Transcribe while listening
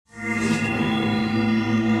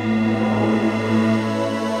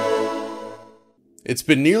It's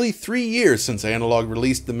been nearly 3 years since Analogue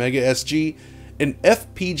released the Mega SG, an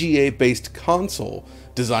FPGA-based console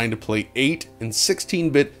designed to play 8 and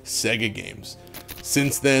 16-bit Sega games.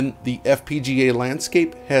 Since then, the FPGA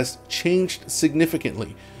landscape has changed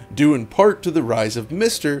significantly, due in part to the rise of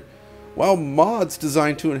MiSTer, while mods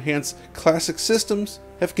designed to enhance classic systems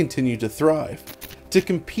have continued to thrive. To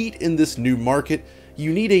compete in this new market,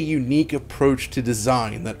 you need a unique approach to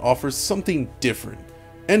design that offers something different.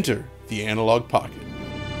 Enter the Analogue Pocket.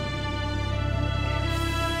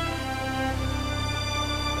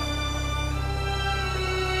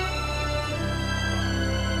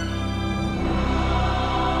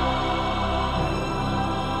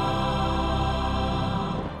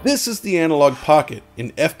 This is the Analogue Pocket,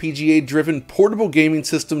 an FPGA-driven portable gaming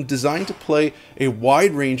system designed to play a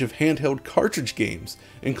wide range of handheld cartridge games,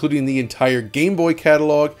 including the entire Game Boy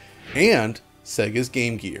catalog and Sega's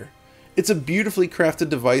Game Gear. It's a beautifully crafted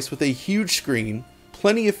device with a huge screen,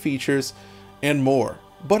 plenty of features, and more.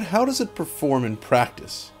 But how does it perform in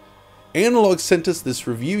practice? Analogue sent us this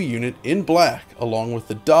review unit in black, along with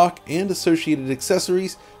the dock and associated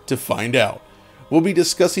accessories, to find out. We'll be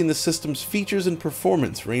discussing the system's features and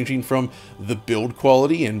performance, ranging from the build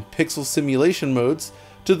quality and pixel simulation modes,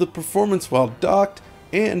 to the performance while docked,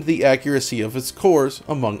 and the accuracy of its cores,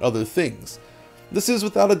 among other things. This is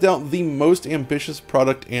without a doubt the most ambitious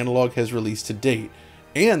product Analogue has released to date,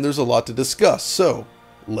 and there's a lot to discuss, so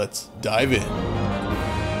let's dive in.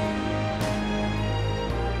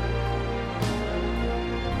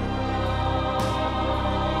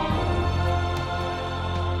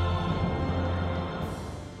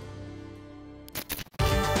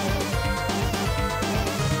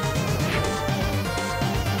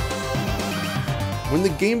 When the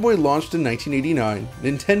Game Boy launched in 1989,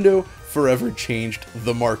 Nintendo forever changed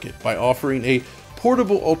the market by offering a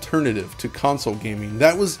portable alternative to console gaming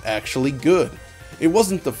that was actually good. It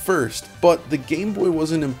wasn't the first, but the Game Boy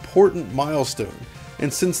was an important milestone,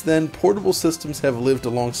 and since then portable systems have lived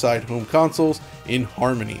alongside home consoles in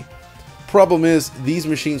harmony. Problem is, these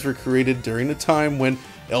machines were created during a time when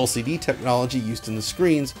LCD technology used in the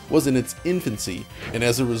screens was in its infancy, and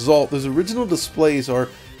as a result, those original displays are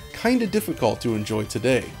kinda difficult to enjoy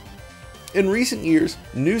today. In recent years,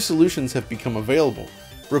 new solutions have become available.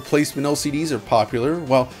 Replacement LCDs are popular,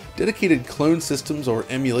 while dedicated clone systems or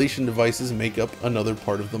emulation devices make up another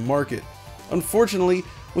part of the market. Unfortunately,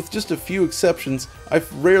 with just a few exceptions,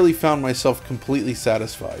 I've rarely found myself completely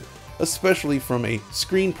satisfied, especially from a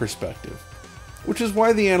screen perspective. Which is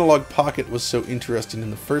why the Analogue Pocket was so interesting in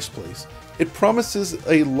the first place. It promises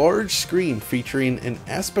a large screen featuring an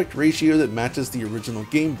aspect ratio that matches the original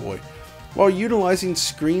Game Boy, while utilizing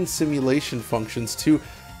screen simulation functions to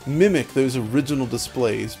mimic those original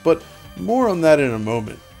displays, but more on that in a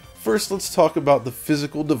moment. First, let's talk about the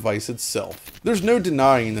physical device itself. There's no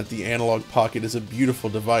denying that the Analogue Pocket is a beautiful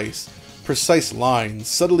device. Precise lines,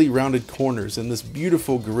 subtly rounded corners, and this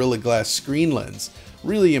beautiful Gorilla Glass screen lens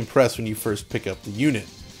really impress when you first pick up the unit.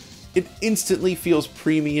 It instantly feels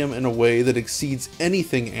premium in a way that exceeds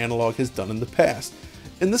anything Analogue has done in the past.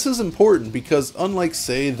 And this is important because unlike,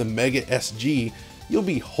 say, the Mega SG, you'll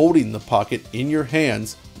be holding the Pocket in your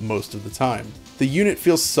hands most of the time. The unit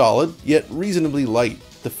feels solid, yet reasonably light.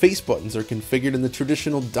 The face buttons are configured in the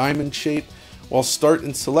traditional diamond shape, while start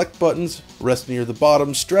and select buttons rest near the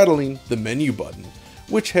bottom, straddling the menu button,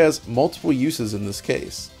 which has multiple uses in this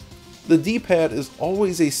case. The D-pad is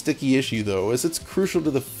always a sticky issue though, as it's crucial to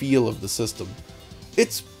the feel of the system.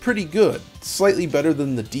 It's pretty good, slightly better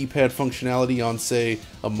than the D-pad functionality on, say,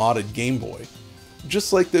 a modded Game Boy.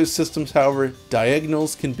 Just like those systems, however,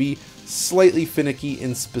 diagonals can be slightly finicky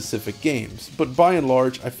in specific games, but by and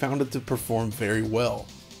large I found it to perform very well.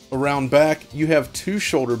 Around back, you have 2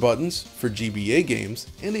 shoulder buttons for GBA games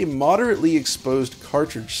and a moderately exposed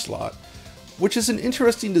cartridge slot, which is an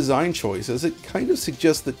interesting design choice as it kind of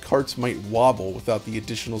suggests that carts might wobble without the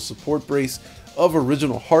additional support brace of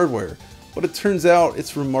original hardware, but it turns out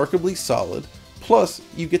it's remarkably solid, plus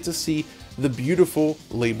you get to see the beautiful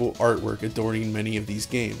label artwork adorning many of these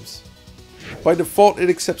games. By default, it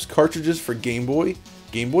accepts cartridges for Game Boy,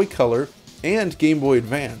 Game Boy Color, and Game Boy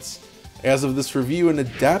Advance. As of this review, an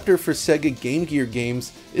adapter for Sega Game Gear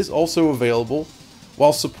games is also available,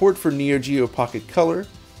 while support for Neo Geo Pocket Color,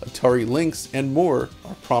 Atari Lynx, and more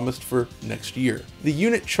are promised for next year. The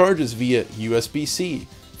unit charges via USB-C,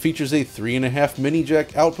 features a 3.5 mini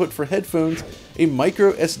jack output for headphones, a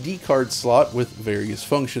micro SD card slot with various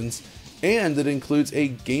functions, and it includes a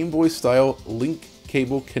Game Boy style link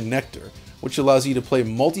cable connector, which allows you to play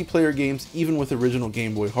multiplayer games even with original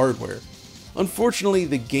Game Boy hardware. Unfortunately,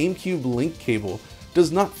 the GameCube link cable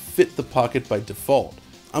does not fit the Pocket by default,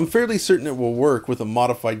 I'm fairly certain it will work with a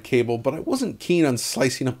modified cable, but I wasn't keen on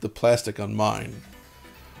slicing up the plastic on mine.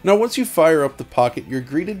 Now once you fire up the Pocket, you're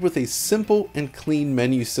greeted with a simple and clean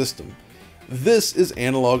menu system. This is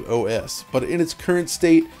Analogue OS, but in its current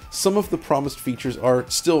state, some of the promised features are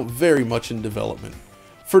still very much in development.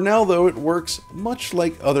 For now though, it works much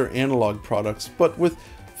like other Analogue products, but with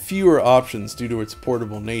fewer options due to its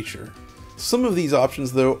portable nature. Some of these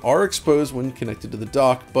options though are exposed when connected to the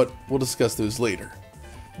dock, but we'll discuss those later.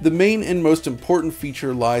 The main and most important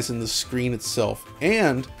feature lies in the screen itself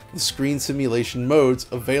and the screen simulation modes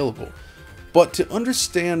available. But to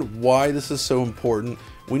understand why this is so important,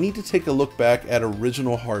 we need to take a look back at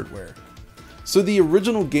original hardware. So the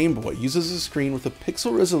original Game Boy uses a screen with a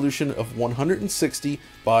pixel resolution of 160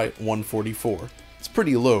 by 144. It's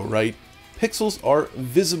pretty low, right? Pixels are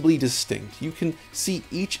visibly distinct. You can see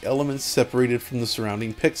each element separated from the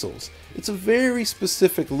surrounding pixels. It's a very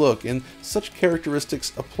specific look, and such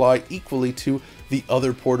characteristics apply equally to the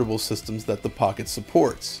other portable systems that the Pocket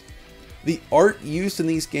supports. The art used in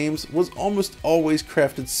these games was almost always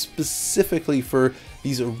crafted specifically for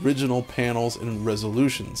these original panels and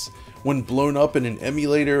resolutions. When blown up in an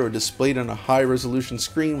emulator or displayed on a high-resolution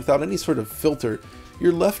screen without any sort of filter,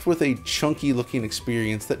 you're left with a chunky looking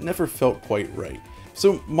experience that never felt quite right.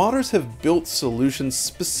 So modders have built solutions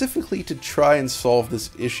specifically to try and solve this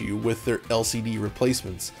issue with their LCD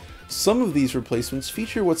replacements. Some of these replacements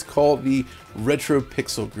feature what's called the retro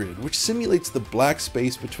pixel grid, which simulates the black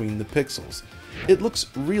space between the pixels. It looks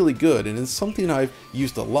really good and is something I've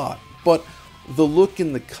used a lot, but the look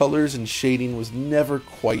in the colors and shading was never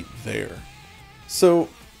quite there. So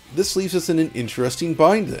this leaves us in an interesting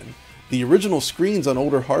bind then. The original screens on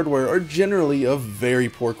older hardware are generally of very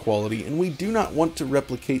poor quality, and we do not want to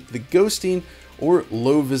replicate the ghosting or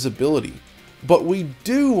low visibility. But we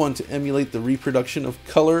do want to emulate the reproduction of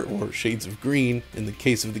color, or shades of green in the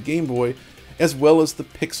case of the Game Boy, as well as the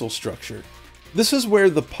pixel structure. This is where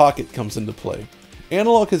the Pocket comes into play.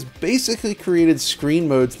 Analogue has basically created screen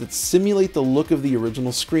modes that simulate the look of the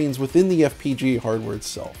original screens within the FPGA hardware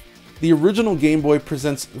itself. The original Game Boy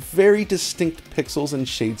presents very distinct pixels and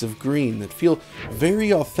shades of green that feel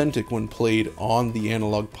very authentic when played on the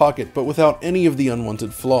Analogue Pocket, but without any of the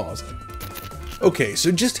unwanted flaws. Okay,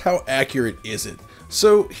 so just how accurate is it?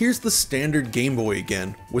 So here's the standard Game Boy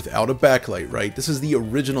again, without a backlight, right? This is the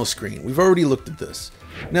original screen. We've already looked at this.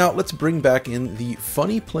 Now let's bring back in the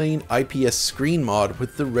funny plain IPS screen mod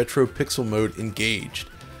with the retro pixel mode engaged.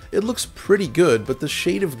 It looks pretty good, but the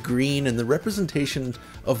shade of green and the representation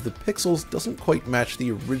of the pixels doesn't quite match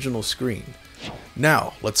the original screen.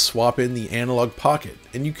 Now, let's swap in the Analogue Pocket,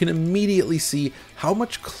 and you can immediately see how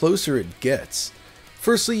much closer it gets.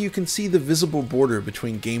 Firstly, you can see the visible border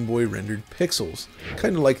between Game Boy rendered pixels,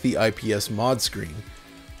 kind of like the IPS mod screen.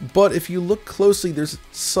 But if you look closely, there's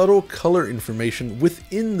subtle color information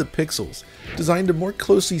within the pixels, designed to more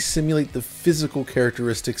closely simulate the physical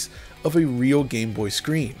characteristics of a real Game Boy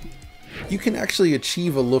screen. You can actually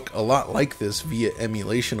achieve a look a lot like this via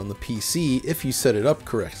emulation on the PC if you set it up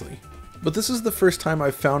correctly. But this is the first time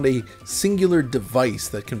I've found a singular device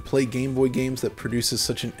that can play Game Boy games that produces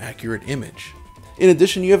such an accurate image. In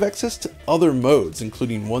addition, you have access to other modes,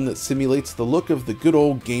 including one that simulates the look of the good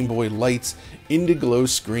old Game Boy Light's Indiglow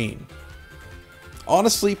screen.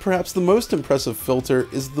 Honestly, perhaps the most impressive filter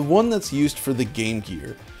is the one that's used for the Game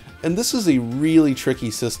Gear, and this is a really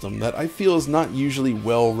tricky system that I feel is not usually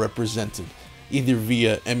well represented, either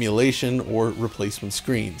via emulation or replacement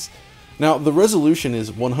screens. Now, the resolution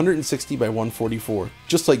is 160 by 144,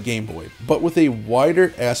 just like Game Boy, but with a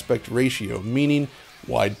wider aspect ratio, meaning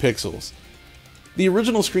wide pixels. The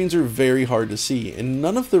original screens are very hard to see, and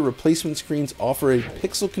none of the replacement screens offer a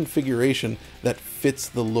pixel configuration that fits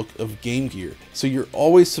the look of Game Gear, so you're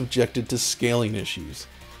always subjected to scaling issues.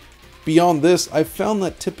 Beyond this, I've found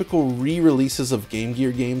that typical re-releases of Game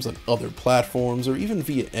Gear games on other platforms, or even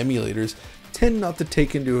via emulators, tend not to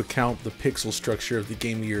take into account the pixel structure of the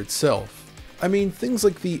Game Gear itself. I mean, things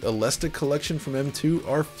like the Alesta collection from M2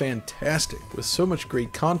 are fantastic, with so much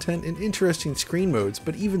great content and interesting screen modes,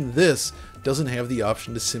 but even this doesn't have the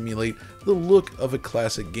option to simulate the look of a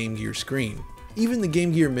classic Game Gear screen. Even the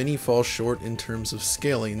Game Gear Mini falls short in terms of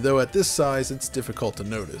scaling, though at this size it's difficult to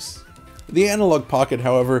notice. The Analogue Pocket,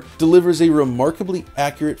 however, delivers a remarkably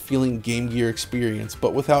accurate feeling Game Gear experience,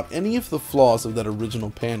 but without any of the flaws of that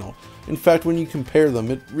original panel. In fact, when you compare them,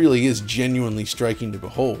 it really is genuinely striking to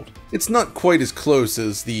behold. It's not quite as close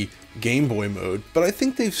as the Game Boy mode, but I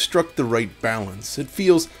think they've struck the right balance. It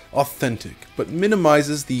feels authentic, but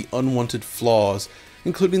minimizes the unwanted flaws,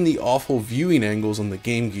 including the awful viewing angles on the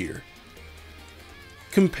Game Gear.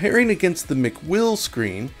 Comparing against the McWill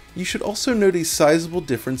screen, you should also note a sizable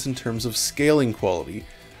difference in terms of scaling quality.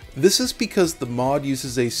 This is because the mod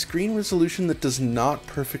uses a screen resolution that does not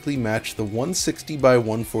perfectly match the 160 by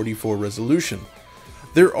 144 resolution.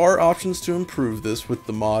 There are options to improve this with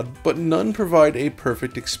the mod, but none provide a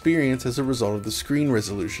perfect experience as a result of the screen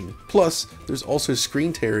resolution. Plus, there's also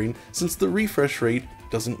screen tearing since the refresh rate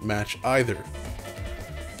doesn't match either.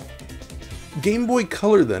 Game Boy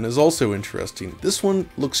Color then is also interesting. This one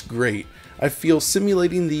looks great. I feel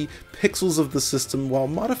simulating the pixels of the system while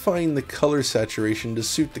modifying the color saturation to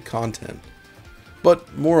suit the content.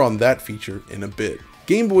 But more on that feature in a bit.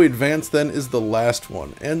 Game Boy Advance then is the last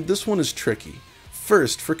one, and this one is tricky.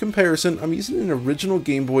 First, for comparison, I'm using an original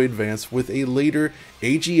Game Boy Advance with a later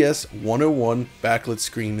AGS 101 backlit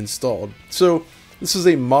screen installed. So this is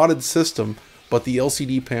a modded system, but the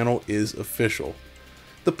LCD panel is official.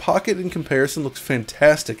 The Pocket in comparison looks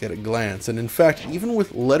fantastic at a glance, and in fact even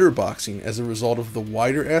with letterboxing as a result of the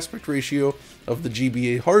wider aspect ratio of the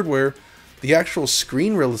GBA hardware, the actual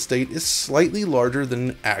screen real estate is slightly larger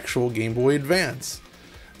than an actual Game Boy Advance.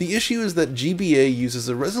 The issue is that GBA uses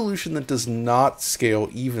a resolution that does not scale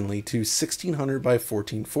evenly to 1600 by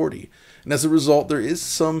 1440, and as a result there is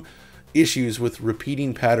some issues with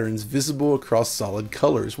repeating patterns visible across solid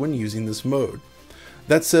colors when using this mode.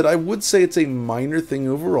 That said, I would say it's a minor thing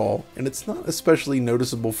overall, and it's not especially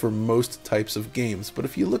noticeable for most types of games, but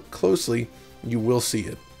if you look closely, you will see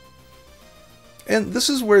it. And this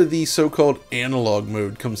is where the so-called analog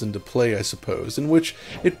mode comes into play, I suppose, in which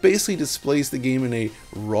it basically displays the game in a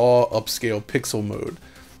raw upscale pixel mode.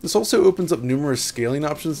 This also opens up numerous scaling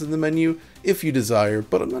options in the menu, if you desire,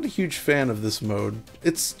 but I'm not a huge fan of this mode.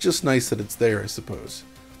 It's just nice that it's there, I suppose.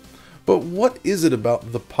 But what is it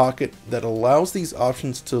about the Pocket that allows these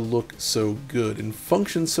options to look so good and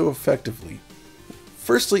function so effectively?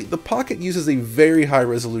 Firstly, the Pocket uses a very high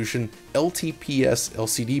resolution LTPS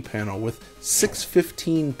LCD panel with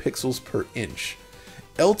 615 pixels per inch.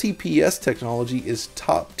 LTPS technology is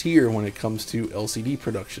top tier when it comes to LCD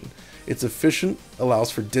production. It's efficient, allows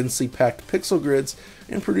for densely packed pixel grids,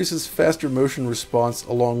 and produces faster motion response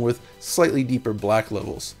along with slightly deeper black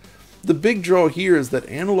levels. The big draw here is that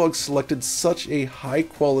Analogue selected such a high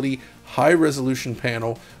quality, high resolution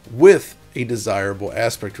panel with a desirable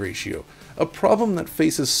aspect ratio, a problem that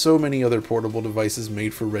faces so many other portable devices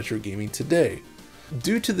made for retro gaming today.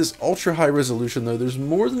 Due to this ultra high resolution though, there's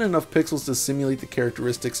more than enough pixels to simulate the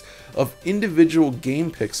characteristics of individual game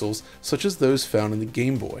pixels such as those found in the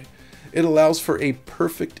Game Boy. It allows for a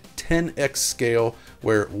perfect 10x scale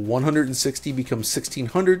where 160 becomes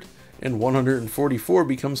 1600, and 144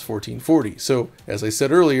 becomes 1440. So, as I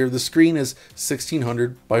said earlier, the screen is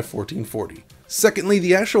 1600 by 1440. Secondly,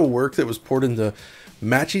 the actual work that was poured into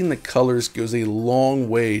matching the colors goes a long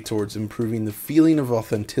way towards improving the feeling of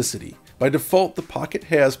authenticity. By default, the Pocket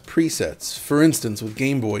has presets. For instance, with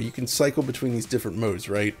Game Boy, you can cycle between these different modes,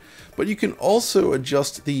 right? But you can also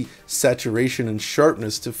adjust the saturation and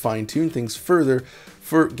sharpness to fine-tune things further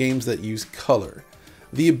for games that use color.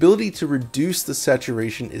 The ability to reduce the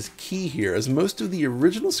saturation is key here, as most of the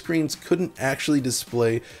original screens couldn't actually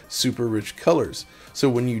display super rich colors, so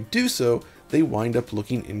when you do so, they wind up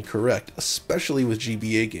looking incorrect, especially with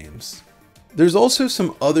GBA games. There's also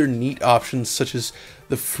some other neat options such as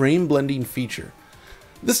the frame blending feature.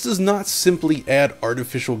 This does not simply add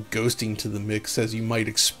artificial ghosting to the mix as you might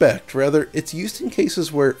expect, rather it's used in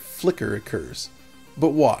cases where flicker occurs. But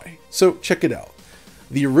why? So check it out.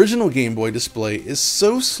 The original Game Boy display is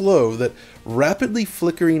so slow that rapidly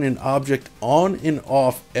flickering an object on and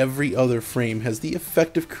off every other frame has the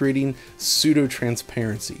effect of creating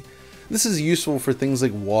pseudo-transparency. This is useful for things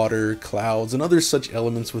like water, clouds, and other such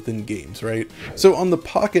elements within games, right? So on the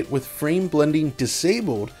Pocket with frame blending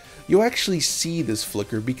disabled, you'll actually see this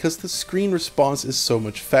flicker because the screen response is so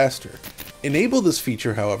much faster. Enable this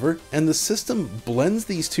feature, however, and the system blends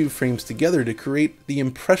these two frames together to create the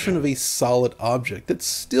impression of a solid object that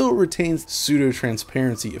still retains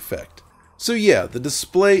pseudo-transparency effect. So yeah, the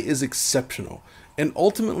display is exceptional, and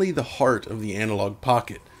ultimately the heart of the Analogue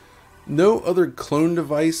Pocket. No other clone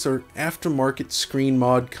device or aftermarket screen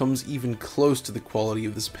mod comes even close to the quality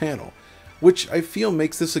of this panel, which I feel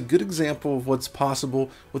makes this a good example of what's possible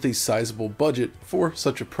with a sizable budget for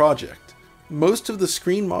such a project. Most of the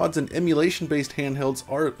screen mods and emulation-based handhelds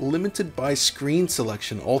are limited by screen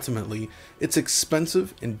selection ultimately. It's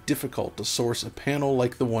expensive and difficult to source a panel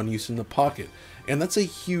like the one used in the Pocket, and that's a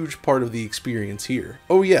huge part of the experience here.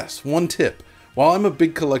 Oh yes, one tip. While I'm a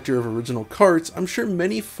big collector of original carts, I'm sure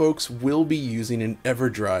many folks will be using an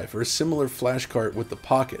EverDrive or similar flash cart with the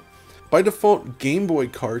Pocket. By default, Game Boy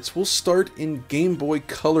carts will start in Game Boy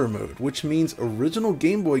Color mode, which means original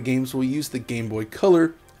Game Boy games will use the Game Boy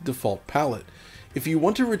Color default palette. If you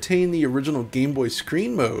want to retain the original Game Boy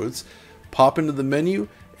screen modes, pop into the menu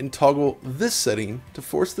and toggle this setting to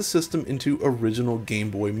force the system into original Game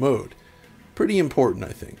Boy mode. Pretty important,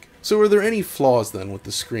 I think. So are there any flaws then with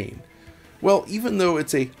the screen? Well, even though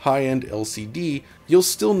it's a high-end LCD, you'll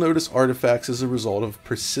still notice artifacts as a result of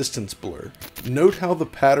persistence blur. Note how the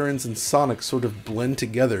patterns and sonics sort of blend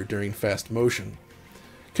together during fast motion.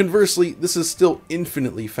 Conversely, this is still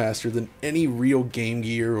infinitely faster than any real Game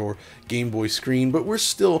Gear or Game Boy screen, but we're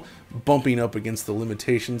still bumping up against the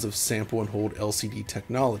limitations of sample and hold LCD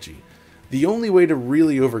technology. The only way to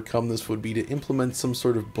really overcome this would be to implement some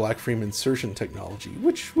sort of black frame insertion technology,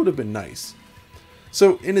 which would have been nice.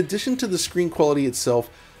 So in addition to the screen quality itself,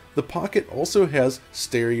 the Pocket also has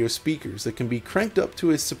stereo speakers that can be cranked up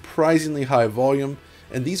to a surprisingly high volume,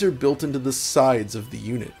 and these are built into the sides of the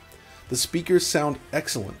unit. The speakers sound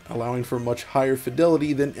excellent, allowing for much higher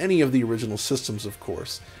fidelity than any of the original systems, of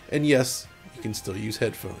course, and yes, you can still use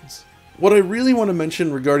headphones. What I really want to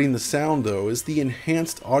mention regarding the sound though is the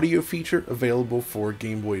enhanced audio feature available for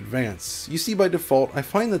Game Boy Advance. You see, by default, I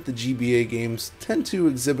find that the GBA games tend to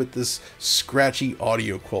exhibit this scratchy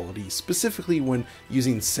audio quality, specifically when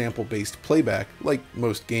using sample-based playback, like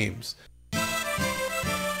most games.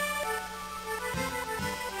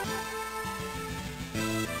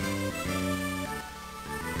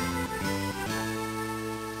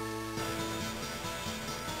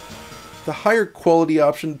 The higher quality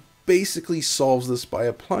option basically solves this by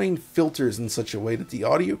applying filters in such a way that the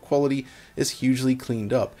audio quality is hugely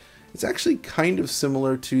cleaned up. It's actually kind of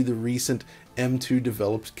similar to the recent M2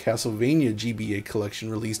 developed Castlevania GBA collection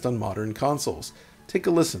released on modern consoles. Take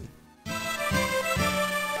a listen.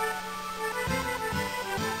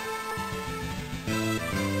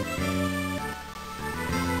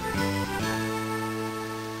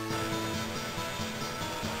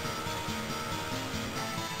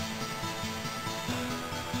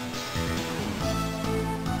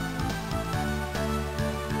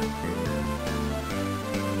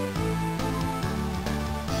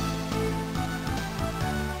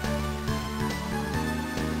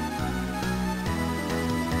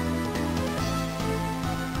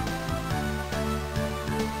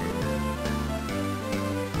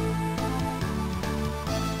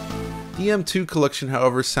 The M2 collection,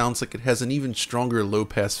 however, sounds like it has an even stronger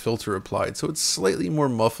low-pass filter applied, so it's slightly more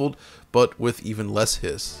muffled, but with even less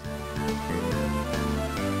hiss.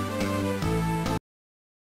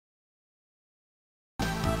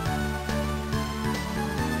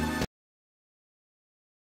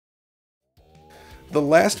 The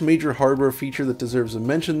last major hardware feature that deserves a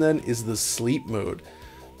mention then is the sleep mode.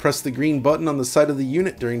 Press the green button on the side of the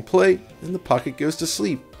unit during play, and the Pocket goes to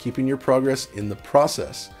sleep, keeping your progress in the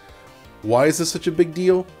process. Why is this such a big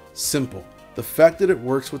deal? Simple. The fact that it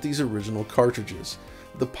works with these original cartridges.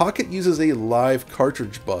 The Pocket uses a live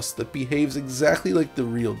cartridge bus that behaves exactly like the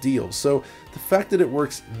real deal, so the fact that it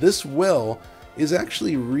works this well is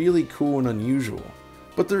actually really cool and unusual.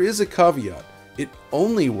 But there is a caveat. It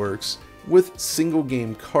only works with single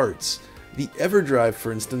game carts. The EverDrive,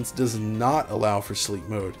 for instance, does not allow for sleep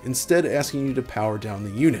mode, instead asking you to power down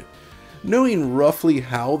the unit. Knowing roughly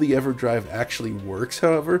how the EverDrive actually works,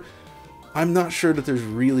 however, I'm not sure that there's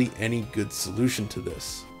really any good solution to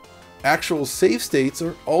this. Actual save states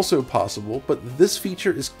are also possible, but this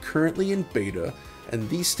feature is currently in beta, and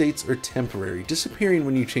these states are temporary, disappearing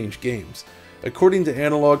when you change games. According to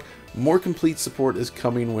Analogue, more complete support is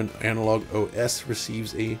coming when Analogue OS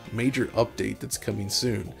receives a major update that's coming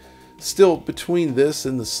soon. Still, between this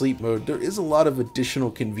and the sleep mode, there is a lot of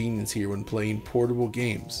additional convenience here when playing portable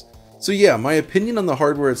games. So yeah, my opinion on the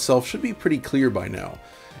hardware itself should be pretty clear by now.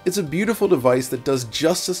 It's a beautiful device that does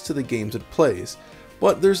justice to the games it plays,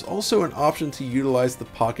 but there's also an option to utilize the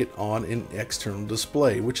Pocket on an external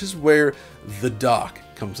display, which is where the dock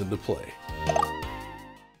comes into play.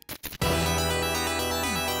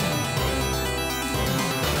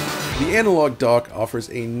 The Analogue dock offers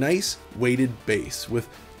a nice weighted base with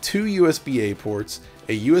two USB-A ports,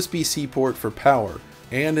 a USB-C port for power,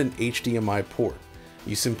 and an HDMI port.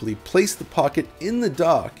 You simply place the Pocket in the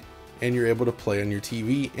dock and you're able to play on your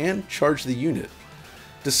TV and charge the unit.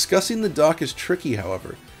 Discussing the dock is tricky,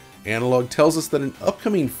 however. Analogue tells us that an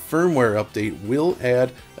upcoming firmware update will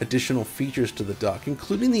add additional features to the dock,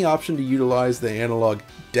 including the option to utilize the Analogue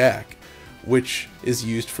DAC, which is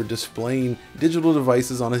used for displaying digital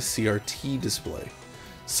devices on a CRT display.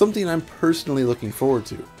 Something I'm personally looking forward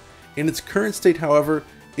to. In its current state, however,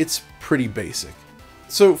 it's pretty basic.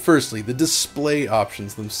 So firstly, the display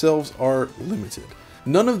options themselves are limited.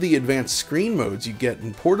 None of the advanced screen modes you get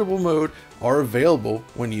in portable mode are available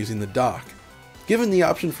when using the dock. Given the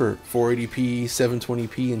option for 480p,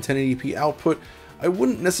 720p, and 1080p output, I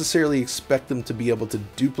wouldn't necessarily expect them to be able to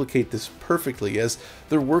duplicate this perfectly as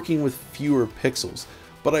they're working with fewer pixels,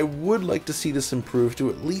 but I would like to see this improve to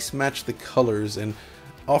at least match the colors and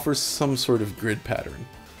offer some sort of grid pattern.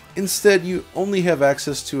 Instead, you only have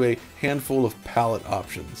access to a handful of palette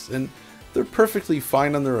options, and they're perfectly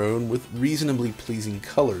fine on their own with reasonably pleasing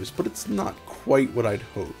colors, but it's not quite what I'd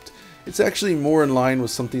hoped. It's actually more in line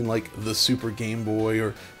with something like the Super Game Boy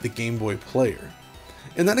or the Game Boy Player.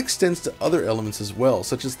 And that extends to other elements as well,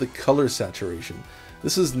 such as the color saturation.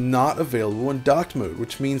 This is not available in docked mode,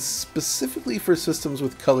 which means specifically for systems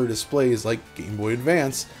with color displays like Game Boy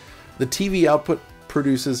Advance, the TV output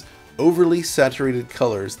produces overly saturated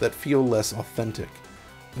colors that feel less authentic.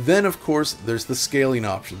 Then of course there's the scaling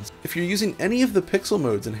options. If you're using any of the pixel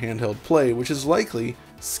modes in handheld play, which is likely,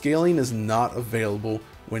 scaling is not available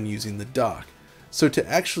when using the dock. So to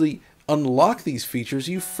actually unlock these features,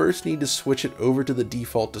 you first need to switch it over to the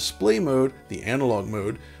default display mode, the analog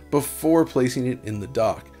mode, before placing it in the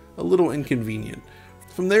dock. A little inconvenient.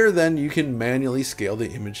 From there then, you can manually scale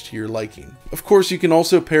the image to your liking. Of course, you can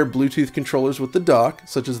also pair Bluetooth controllers with the dock,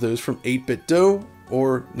 such as those from 8BitDo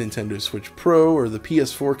or Nintendo Switch Pro or the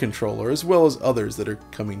PS4 controller, as well as others that are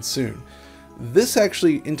coming soon. This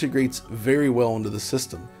actually integrates very well into the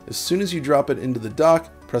system. As soon as you drop it into the dock,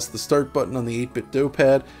 press the start button on the 8BitDo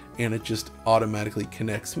pad, and it just automatically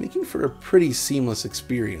connects, making for a pretty seamless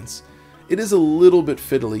experience. It is a little bit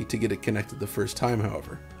fiddly to get it connected the first time,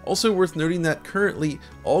 however. Also worth noting that currently,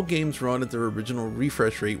 all games run at their original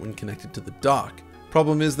refresh rate when connected to the dock.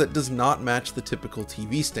 Problem is that does not match the typical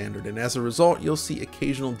TV standard, and as a result, you'll see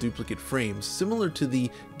occasional duplicate frames, similar to the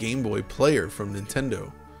Game Boy Player from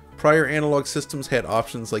Nintendo. Prior analog systems had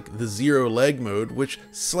options like the zero lag mode, which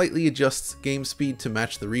slightly adjusts game speed to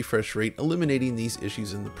match the refresh rate, eliminating these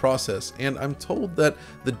issues in the process, and I'm told that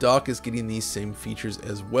the dock is getting these same features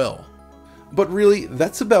as well. But really,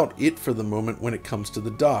 that's about it for the moment when it comes to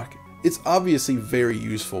the dock. It's obviously very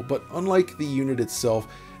useful, but unlike the unit itself,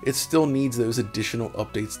 it still needs those additional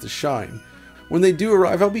updates to shine. When they do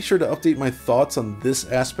arrive, I'll be sure to update my thoughts on this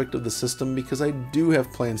aspect of the system because I do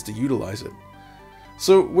have plans to utilize it.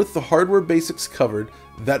 So with the hardware basics covered,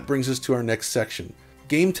 that brings us to our next section,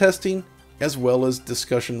 game testing, as well as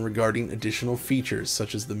discussion regarding additional features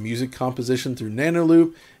such as the music composition through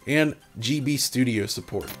Nanoloop and GB Studio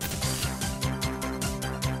support.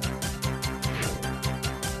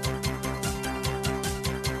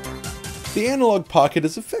 The Analogue Pocket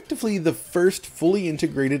is effectively the first fully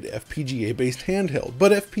integrated FPGA-based handheld,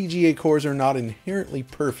 but FPGA cores are not inherently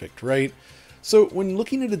perfect, right? So when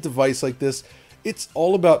looking at a device like this, it's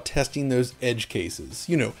all about testing those edge cases.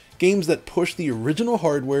 You know, games that push the original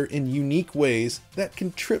hardware in unique ways that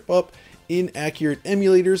can trip up inaccurate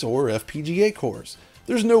emulators or FPGA cores.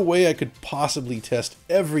 There's no way I could possibly test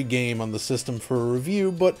every game on the system for a review,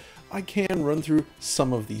 but I can run through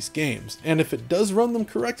some of these games, and if it does run them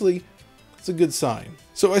correctly, it's a good sign.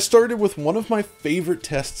 So I started with one of my favorite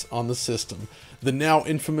tests on the system, the now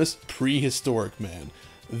infamous Prehistoric Man.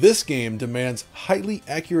 This game demands highly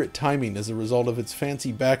accurate timing as a result of its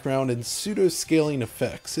fancy background and pseudo-scaling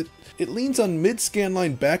effects. It leans on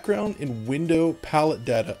mid-scanline background and window palette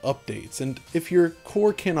data updates, and if your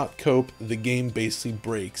core cannot cope, the game basically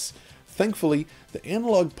breaks. Thankfully, the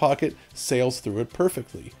Analogue Pocket sails through it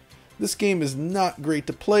perfectly. This game is not great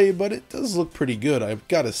to play, but it does look pretty good, I've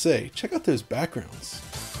gotta say. Check out those backgrounds.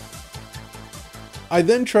 I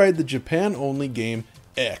then tried the Japan-only game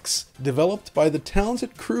X, developed by the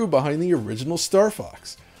talented crew behind the original Star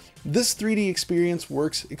Fox. This 3D experience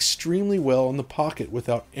works extremely well on the Pocket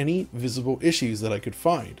without any visible issues that I could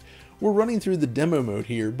find. We're running through the demo mode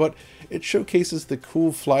here, but it showcases the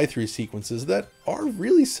cool fly-through sequences that are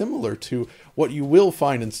really similar to what you will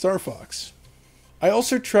find in Star Fox. I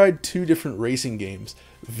also tried two different racing games,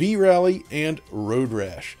 V-Rally and Road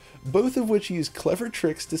Rash, both of which use clever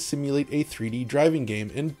tricks to simulate a 3D driving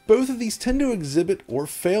game, and both of these tend to exhibit or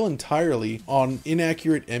fail entirely on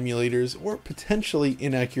inaccurate emulators or potentially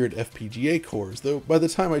inaccurate FPGA cores, though by the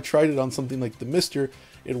time I tried it on something like the Mister,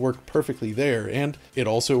 it worked perfectly there, and it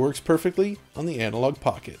also works perfectly on the Analogue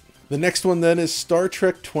Pocket. The next one then is Star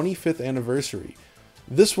Trek 25th Anniversary.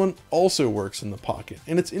 This one also works in the Pocket,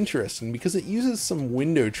 and it's interesting because it uses some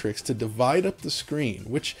window tricks to divide up the screen,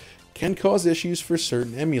 which can cause issues for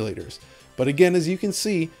certain emulators. But again, as you can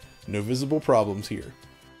see, no visible problems here.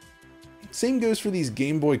 Same goes for these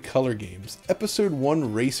Game Boy Color games. Episode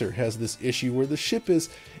 1 Racer has this issue where the ship is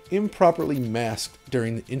improperly masked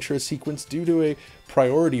during the intro sequence due to a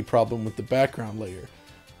priority problem with the background layer,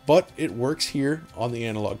 but it works here on the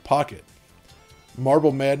Analogue Pocket.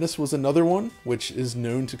 Marble Madness was another one, which is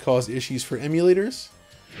known to cause issues for emulators,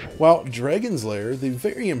 while Dragon's Lair, the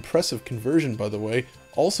very impressive conversion by the way,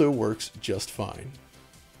 also works just fine.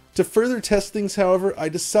 To further test things, however, I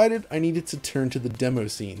decided I needed to turn to the demo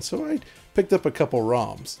scene, so I picked up a couple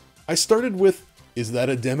ROMs. I started with Is That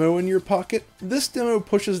a Demo in Your Pocket? This demo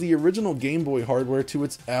pushes the original Game Boy hardware to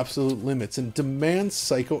its absolute limits and demands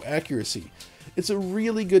psycho accuracy. It's a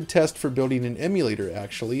really good test for building an emulator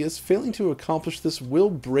actually, as failing to accomplish this will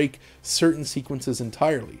break certain sequences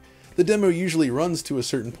entirely. The demo usually runs to a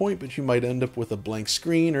certain point, but you might end up with a blank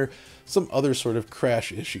screen or some other sort of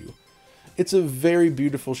crash issue. It's a very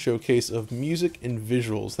beautiful showcase of music and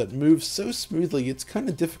visuals that moves so smoothly it's kind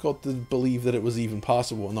of difficult to believe that it was even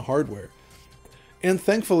possible on the hardware. And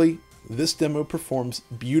thankfully, this demo performs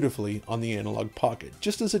beautifully on the Analogue Pocket,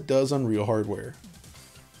 just as it does on real hardware.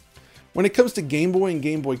 When it comes to Game Boy and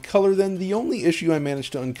Game Boy Color then, the only issue I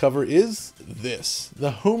managed to uncover is this: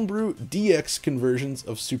 the homebrew DX conversions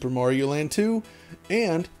of Super Mario Land 2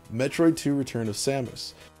 and Metroid 2 Return of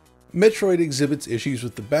Samus. Metroid exhibits issues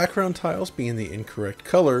with the background tiles being the incorrect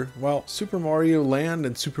color, while Super Mario Land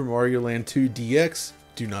and Super Mario Land 2 DX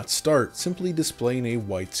do not start, simply displaying a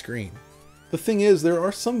white screen. The thing is, there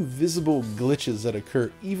are some visible glitches that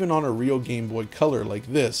occur even on a real Game Boy Color like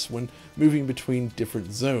this when moving between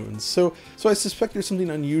different zones, so I suspect there's something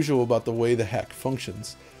unusual about the way the hack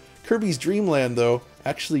functions. Kirby's Dream Land, though,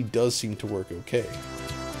 actually does seem to work okay.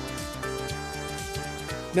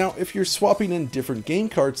 Now, if you're swapping in different game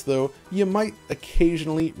carts though, you might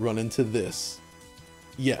occasionally run into this.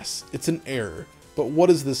 Yes, it's an error, but what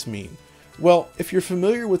does this mean? Well, if you're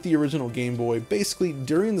familiar with the original Game Boy, basically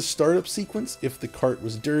during the startup sequence, if the cart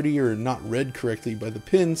was dirty or not read correctly by the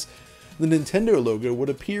pins, the Nintendo logo would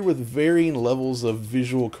appear with varying levels of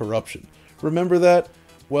visual corruption. Remember that?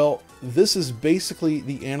 Well, this is basically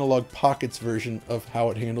the Analogue Pocket's version of how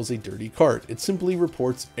it handles a dirty cart. It simply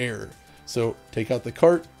reports error. So take out the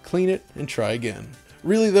cart, clean it, and try again.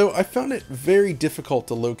 Really though, I found it very difficult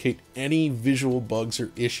to locate any visual bugs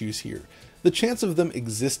or issues here. The chance of them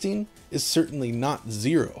existing is certainly not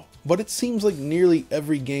zero, but it seems like nearly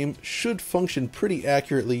every game should function pretty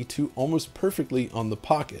accurately to almost perfectly on the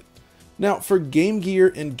Pocket. Now for Game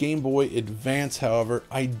Gear and Game Boy Advance, however,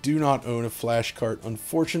 I do not own a flash cart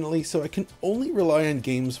unfortunately, so I can only rely on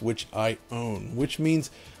games which I own, which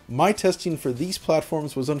means my testing for these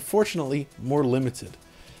platforms was unfortunately more limited.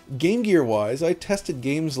 Game Gear wise, I tested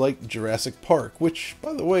games like Jurassic Park, which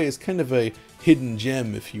by the way is kind of a hidden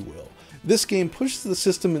gem if you will. This game pushes the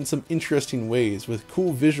system in some interesting ways with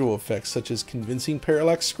cool visual effects such as convincing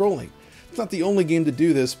parallax scrolling. It's not the only game to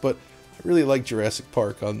do this, but I really like Jurassic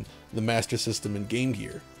Park on the Master System and Game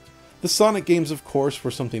Gear. The Sonic games of course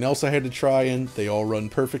were something else I had to try, and they all run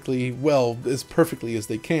perfectly, well, as perfectly as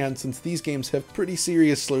they can, since these games have pretty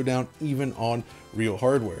serious slowdown even on real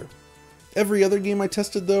hardware. Every other game I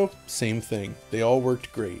tested though, same thing, they all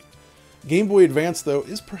worked great. Game Boy Advance though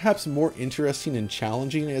is perhaps more interesting and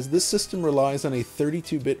challenging as this system relies on a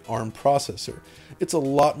 32-bit ARM processor. It's a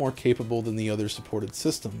lot more capable than the other supported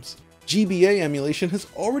systems. GBA emulation has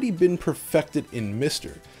already been perfected in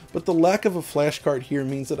Mister, but the lack of a flash cart here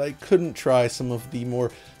means that I couldn't try some of the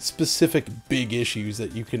more specific big issues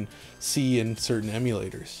that you can see in certain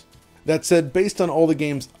emulators. That said, based on all the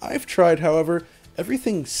games I've tried, however,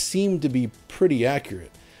 everything seemed to be pretty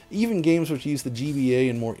accurate, even games which use the GBA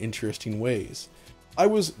in more interesting ways. I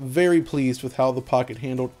was very pleased with how the Pocket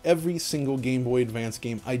handled every single Game Boy Advance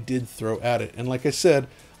game I did throw at it, and like I said,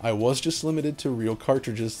 I was just limited to real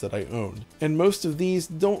cartridges that I owned, and most of these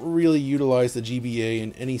don't really utilize the GBA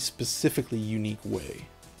in any specifically unique way.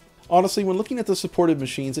 Honestly, when looking at the supported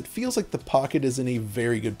machines, it feels like the Pocket is in a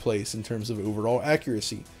very good place in terms of overall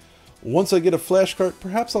accuracy. Once I get a flash cart,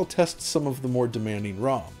 perhaps I'll test some of the more demanding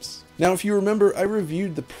ROMs. Now if you remember, I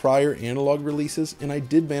reviewed the prior Analogue releases and I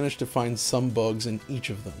did manage to find some bugs in each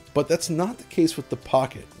of them, but that's not the case with the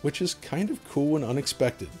Pocket, which is kind of cool and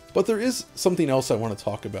unexpected. But there is something else I want to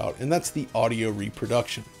talk about, and that's the audio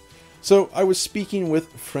reproduction. So I was speaking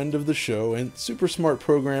with friend of the show and super smart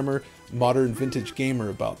programmer, Modern Vintage Gamer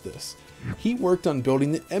about this. He worked on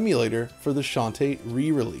building the emulator for the Shantae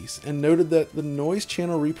re-release and noted that the noise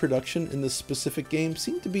channel reproduction in this specific game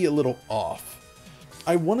seemed to be a little off.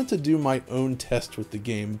 I wanted to do my own test with the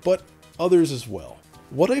game, but others as well.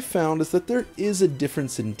 What I found is that there is a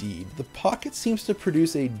difference indeed. The Pocket seems to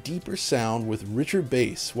produce a deeper sound with richer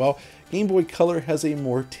bass, while Game Boy Color has a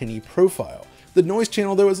more tinny profile. The noise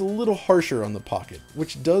channel though is a little harsher on the Pocket,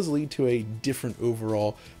 which does lead to a different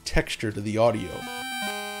overall texture to the audio.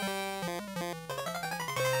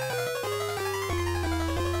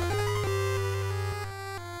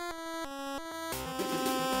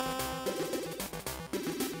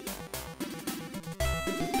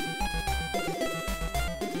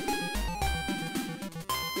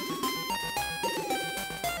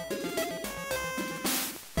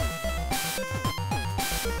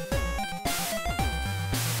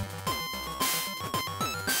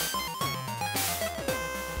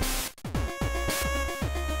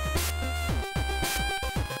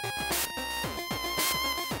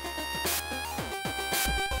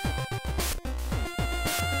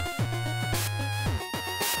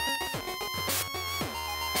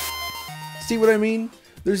 See what I mean?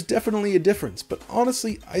 There's definitely a difference, but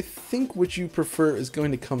honestly, I think what you prefer is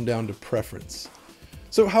going to come down to preference.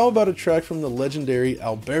 So how about a track from the legendary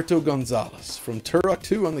Alberto Gonzalez from Turok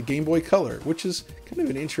 2 on the Game Boy Color, which is kind of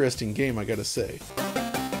an interesting game, I gotta say.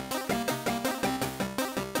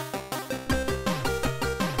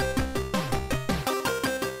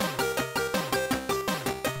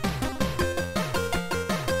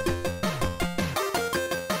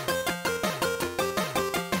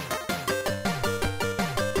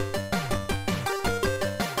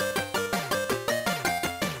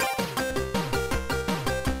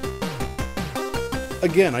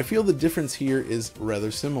 Again, I feel the difference here is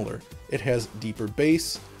rather similar. It has deeper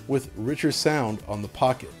bass with richer sound on the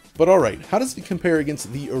Pocket. But alright, how does it compare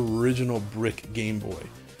against the original brick Game Boy?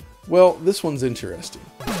 Well, this one's interesting.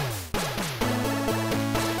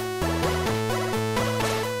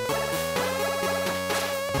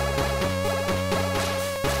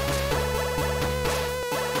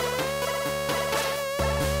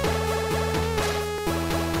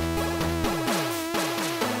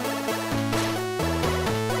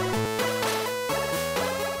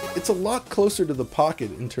 It's a lot closer to the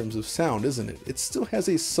Pocket in terms of sound, isn't it? It still has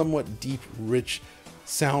a somewhat deep, rich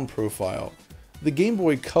sound profile. The Game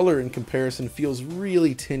Boy Color in comparison feels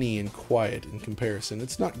really tinny and quiet in comparison.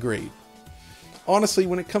 It's not great. Honestly,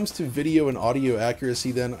 when it comes to video and audio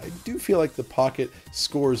accuracy then, I do feel like the Pocket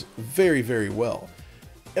scores very, very well.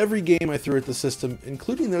 Every game I threw at the system,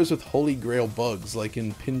 including those with holy grail bugs like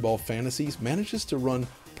in Pinball Fantasies, manages to run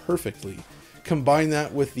perfectly. Combine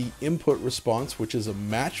that with the input response, which is a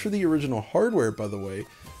match for the original hardware, by the way,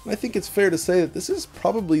 and I think it's fair to say that this is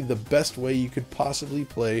probably the best way you could possibly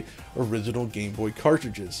play original Game Boy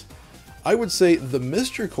cartridges. I would say the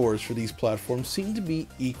MiSTer cores for these platforms seem to be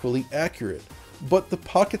equally accurate, but the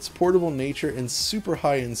Pocket's portable nature and super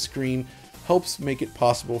high-end screen helps make it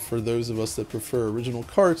possible for those of us that prefer original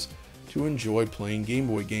carts to enjoy playing Game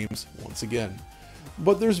Boy games once again.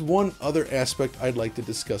 But there's one other aspect I'd like to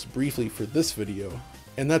discuss briefly for this video,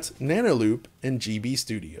 and that's Nanoloop and GB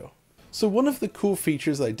Studio. So one of the cool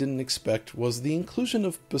features I didn't expect was the inclusion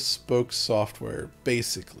of bespoke software,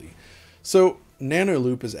 basically. So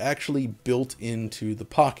Nanoloop is actually built into the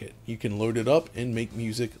Pocket. You can load it up and make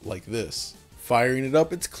music like this. Firing it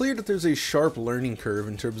up, it's clear that there's a sharp learning curve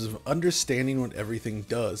in terms of understanding what everything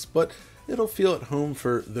does, but it'll feel at home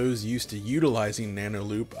for those used to utilizing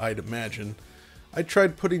Nanoloop, I'd imagine. I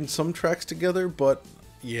tried putting some tracks together, but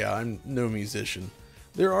yeah, I'm no musician.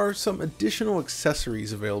 There are some additional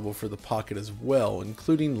accessories available for the Pocket as well,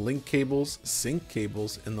 including link cables, sync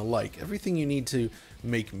cables, and the like, everything you need to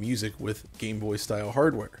make music with Game Boy style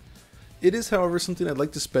hardware. It is, however, something I'd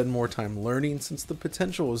like to spend more time learning since the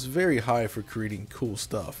potential is very high for creating cool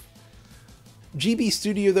stuff. GB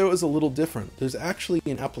Studio though is a little different. There's actually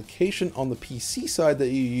an application on the PC side that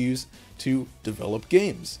you use to develop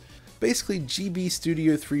games. Basically, GB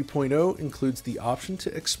Studio 3.0 includes the option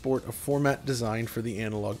to export a format designed for the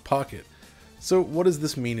Analogue Pocket. So what does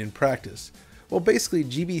this mean in practice? Well, basically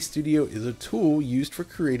GB Studio is a tool used for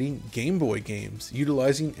creating Game Boy games,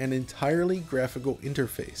 utilizing an entirely graphical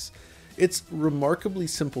interface. It's remarkably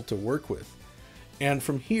simple to work with. And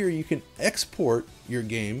from here you can export your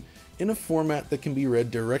game in a format that can be read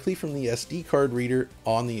directly from the SD card reader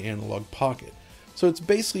on the Analogue Pocket. So it's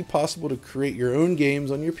basically possible to create your own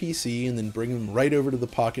games on your PC and then bring them right over to the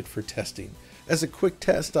Pocket for testing. As a quick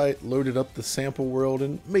test, I loaded up the sample world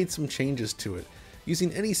and made some changes to it.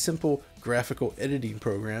 Using any simple graphical editing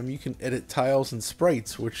program, you can edit tiles and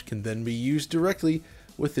sprites, which can then be used directly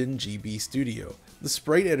within GB Studio. The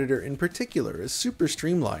sprite editor in particular is super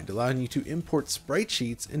streamlined, allowing you to import sprite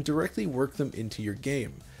sheets and directly work them into your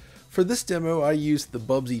game. For this demo, I used the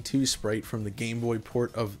Bubsy 2 sprite from the Game Boy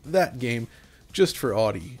port of that game just for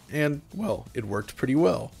Audi, and, well, it worked pretty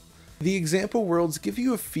well. The example worlds give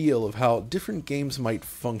you a feel of how different games might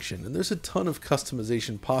function, and there's a ton of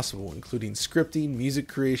customization possible, including scripting, music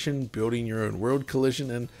creation, building your own world collision,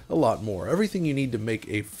 and a lot more. Everything you need to make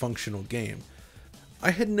a functional game. I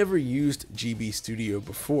had never used GB Studio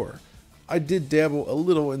before. I did dabble a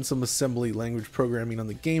little in some assembly language programming on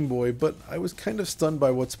the Game Boy, but I was kind of stunned by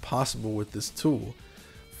what's possible with this tool.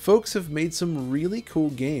 Folks have made some really cool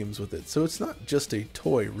games with it, so it's not just a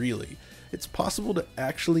toy, really. It's possible to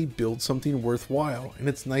actually build something worthwhile, and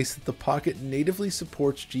it's nice that the Pocket natively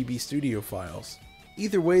supports GB Studio files.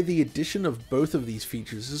 Either way, the addition of both of these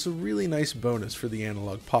features is a really nice bonus for the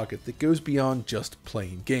Analogue Pocket that goes beyond just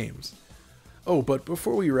playing games. Oh, but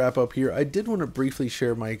before we wrap up here, I did want to briefly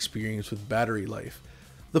share my experience with battery life.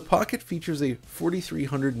 The Pocket features a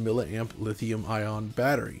 4300 mAh lithium-ion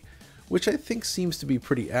battery, which I think seems to be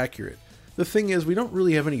pretty accurate. The thing is, we don't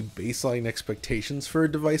really have any baseline expectations for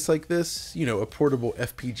a device like this, you know, a portable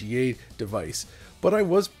FPGA device, but I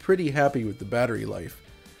was pretty happy with the battery life.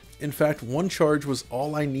 In fact, one charge was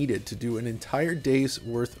all I needed to do an entire day's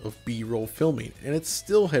worth of B-roll filming, and it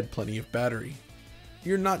still had plenty of battery.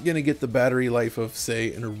 You're not going to get the battery life of,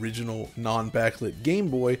 say, an original non-backlit Game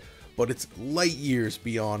Boy, but it's light years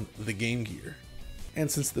beyond the Game Gear. And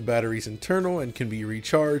since the battery's internal and can be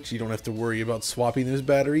recharged, you don't have to worry about swapping those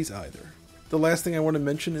batteries either. The last thing I want to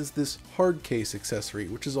mention is this hard case accessory,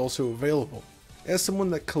 which is also available. As someone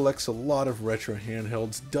that collects a lot of retro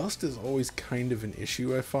handhelds, dust is always kind of an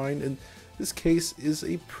issue, I find, and this case is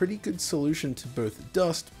a pretty good solution to both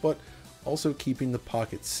dust, but also keeping the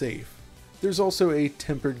Pocket safe. There's also a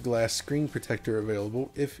tempered glass screen protector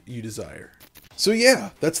available if you desire. So yeah,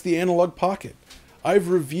 that's the Analogue Pocket. I've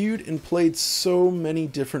reviewed and played so many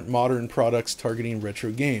different modern products targeting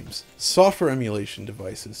retro games, software emulation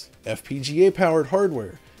devices, FPGA-powered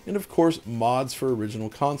hardware, and of course mods for original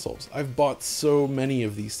consoles. I've bought so many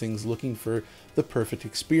of these things looking for the perfect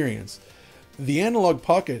experience. The Analogue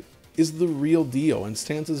Pocket is the real deal and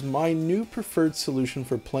stands as my new preferred solution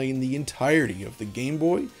for playing the entirety of the Game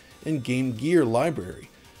Boy and Game Gear library.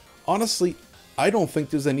 Honestly, I don't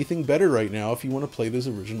think there's anything better right now if you want to play those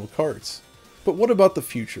original carts. But what about the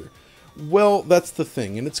future? Well, that's the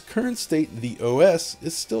thing. In its current state, the OS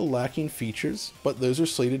is still lacking features, but those are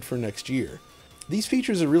slated for next year. These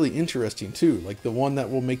features are really interesting too, like the one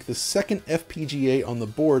that will make the second FPGA on the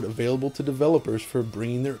board available to developers for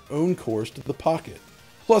bringing their own cores to the Pocket.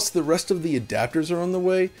 Plus, the rest of the adapters are on the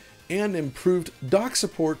way, and improved dock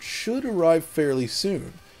support should arrive fairly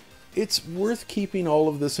soon. It's worth keeping all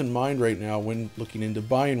of this in mind right now when looking into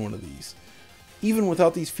buying one of these. Even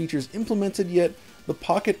without these features implemented yet, the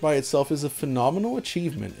Pocket by itself is a phenomenal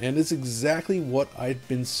achievement and is exactly what I've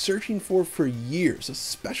been searching for years,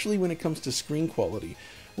 especially when it comes to screen quality,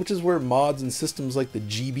 which is where mods and systems like the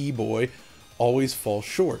GB Boy always fall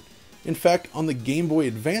short. In fact, on the Game Boy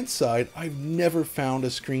Advance side, I've never found a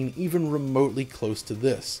screen even remotely close to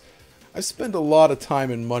this. I've spent a lot of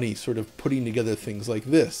time and money sort of putting together things like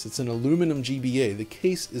this. It's an aluminum GBA. The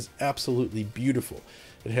case is absolutely beautiful.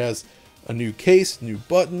 It has a new case, new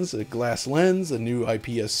buttons, a glass lens, a new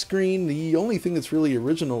IPS screen. The only thing that's really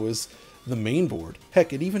original is the main board.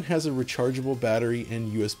 Heck, it even has a rechargeable battery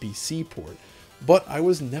and USB-C port. But I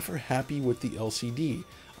was never happy with the LCD.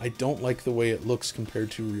 I don't like the way it looks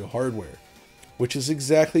compared to real hardware, which is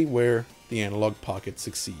exactly where the Analogue Pocket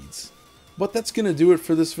succeeds. But that's going to do it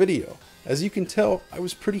for this video. As you can tell, I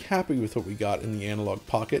was pretty happy with what we got in the Analogue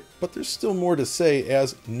Pocket, but there's still more to say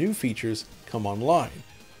as new features come online.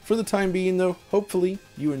 For the time being though, hopefully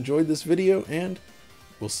you enjoyed this video and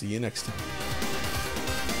we'll see you next time.